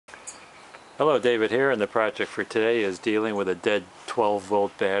Hello, David here, and the project for today is dealing with a dead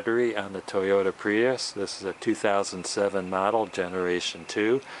 12-volt battery on the Toyota Prius. This is a 2007 model, generation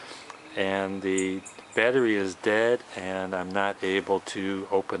 2, and the battery is dead and I'm not able to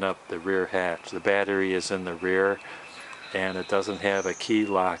open up the rear hatch. The battery is in the rear and it doesn't have a key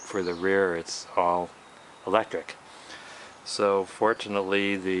lock for the rear, it's all electric. So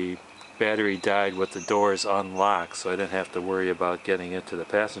fortunately the battery died with the doors unlocked, so I didn't have to worry about getting into the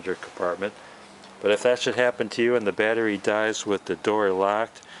passenger compartment. But if that should happen to you and the battery dies with the door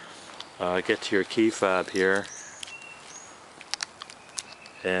locked, get to your key fob here,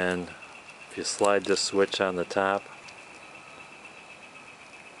 and if you slide this switch on the top,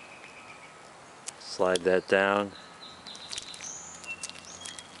 slide that down,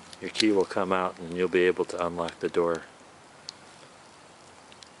 your key will come out and you'll be able to unlock the door.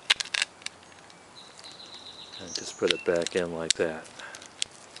 And just put it back in like that.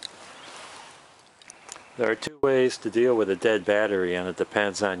 There are two ways to deal with a dead battery, and it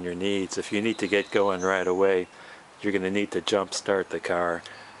depends on your needs. If you need to get going right away, you're going to need to jump start the car,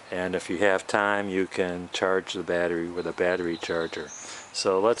 and if you have time you can charge the battery with a battery charger.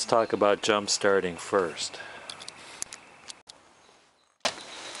 So let's talk about jump starting first.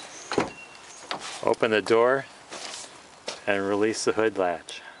 Open the door and release the hood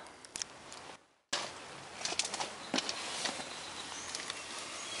latch.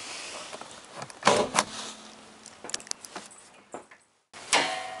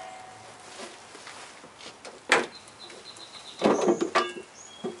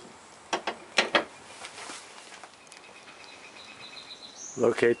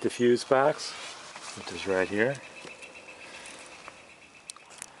 Locate the fuse box, which is right here.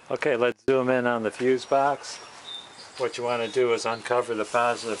 Okay, let's zoom in on the fuse box. What you want to do is uncover the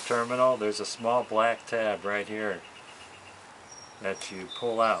positive terminal. There's a small black tab right here that you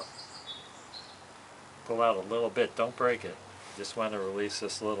pull out. Pull out a little bit, don't break it. You just want to release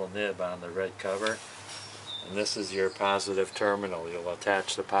this little nib on the red cover. And this is your positive terminal. You'll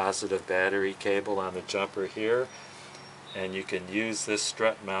attach the positive battery cable on the jumper here. And you can use this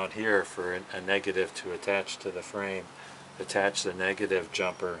strut mount here for a negative to attach to the frame. Attach the negative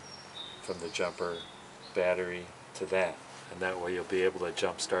jumper from the jumper battery to that, and that way you'll be able to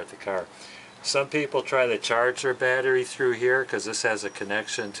jump start the car. Some people try to charge their battery through here because this has a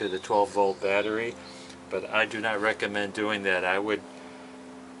connection to the 12-volt battery, but I do not recommend doing that. I would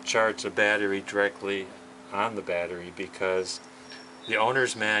charge the battery directly on the battery because the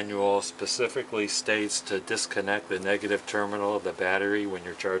owner's manual specifically states to disconnect the negative terminal of the battery when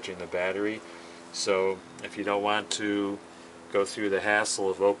you're charging the battery. So if you don't want to go through the hassle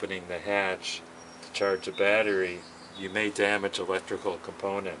of opening the hatch to charge the battery, you may damage electrical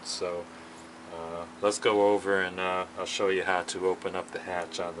components. So let's go over and I'll show you how to open up the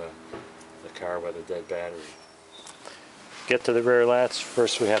hatch on the car with a dead battery. Get to the rear latch.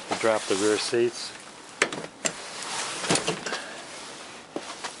 First we have to drop the rear seats.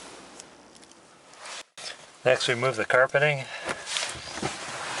 Next, remove the carpeting.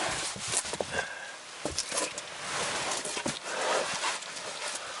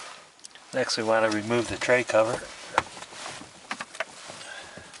 Next, we want to remove the tray cover.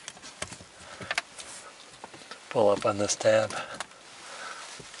 Pull up on this tab.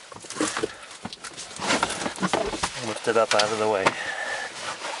 Lift it up out of the way.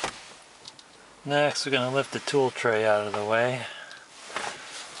 Next, we're going to lift the tool tray out of the way.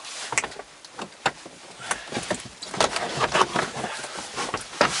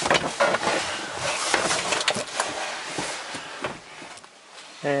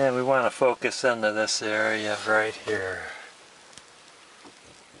 And we want to focus into this area right here.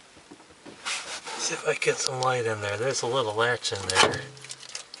 See if I get some light in there. There's a little latch in there.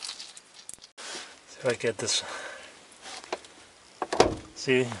 See if I get this.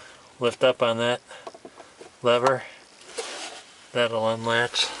 See, lift up on that lever. That'll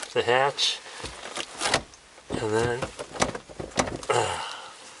unlatch the hatch. And then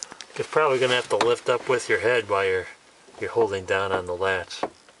you're probably going to have to lift up with your head while you're holding down on the latch,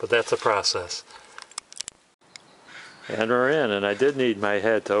 but that's a process. And we're in, and I did need my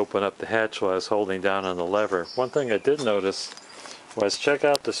head to open up the hatch while I was holding down on the lever. One thing I did notice was check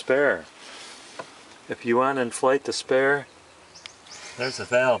out the spare. If you want to inflate the spare, there's a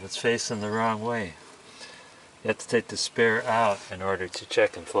valve that's facing the wrong way. You have to take the spare out in order to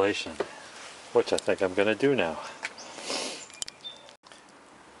check inflation, which I think I'm going to do now.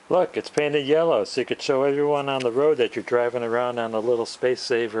 Look, it's painted yellow so you could show everyone on the road that you're driving around on a little space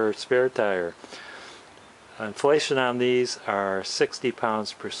saver spare tire. Inflation on these are 60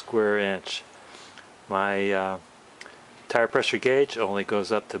 pounds per square inch. My tire pressure gauge only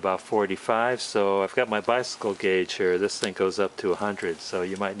goes up to about 45, so I've got my bicycle gauge here. This thing goes up to 100, so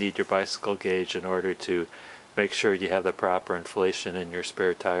you might need your bicycle gauge in order to make sure you have the proper inflation in your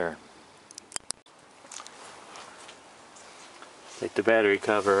spare tire. Take the battery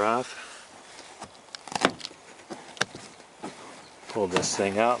cover off. Pull this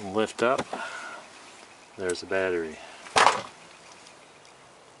thing out and lift up. There's the battery.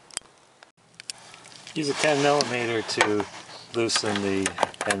 Use a 10mm to loosen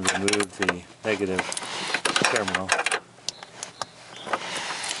and remove the negative terminal.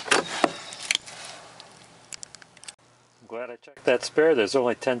 I'm glad I checked that spare. There's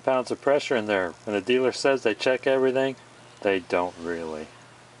only 10 pounds of pressure in there. When the dealer says they check everything, they don't really.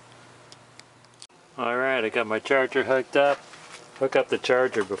 Alright, I got my charger hooked up. Hook up the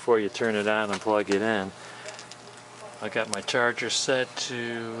charger before you turn it on and plug it in. I got my charger set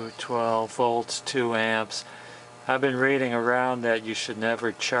to 12 volts, 2 amps. I've been reading around that you should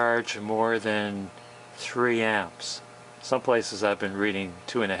never charge more than 3 amps. Some places I've been reading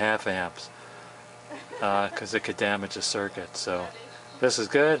 2.5 amps because it could damage the circuit. So this is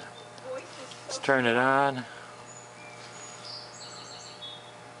good. Let's turn it on.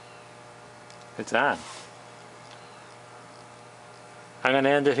 It's on. I'm going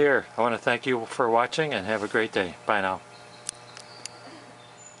to end it here. I want to thank you for watching and have a great day. Bye now.